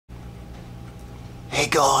Hey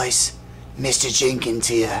guys, Mr. Jenkins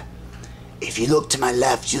here. If you look to my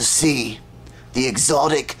left, you'll see the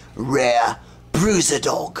exotic, rare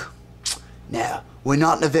Bruiserdog. Now, we're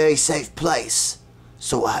not in a very safe place,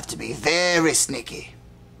 so we'll have to be very sneaky.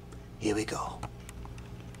 Here we go.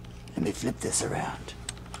 Let me flip this around.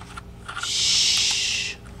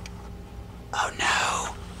 Shh. Oh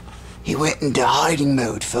no. He went into hiding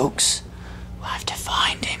mode, folks. We'll have to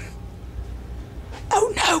find him.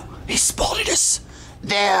 Oh no, he spotted us.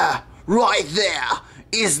 There, right there,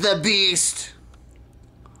 is the beast.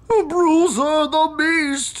 Bruiser the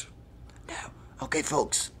beast. Now, okay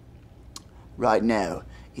folks, right now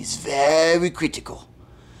is very critical.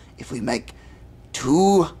 If we make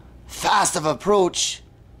too fast of approach,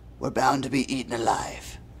 we're bound to be eaten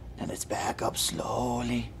alive. Now let's back up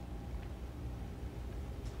slowly.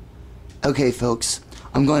 Okay folks,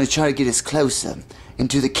 I'm going to try to get us closer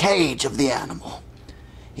into the cage of the animal.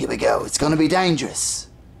 Here we go, it's going to be dangerous.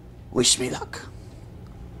 Wish me luck.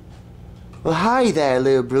 Well, hi there,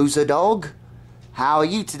 little Bruiserdog. How are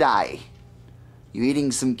you today? You eating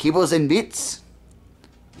some kibbles and bits?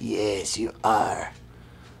 Yes, you are.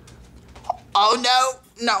 Oh no!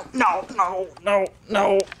 No!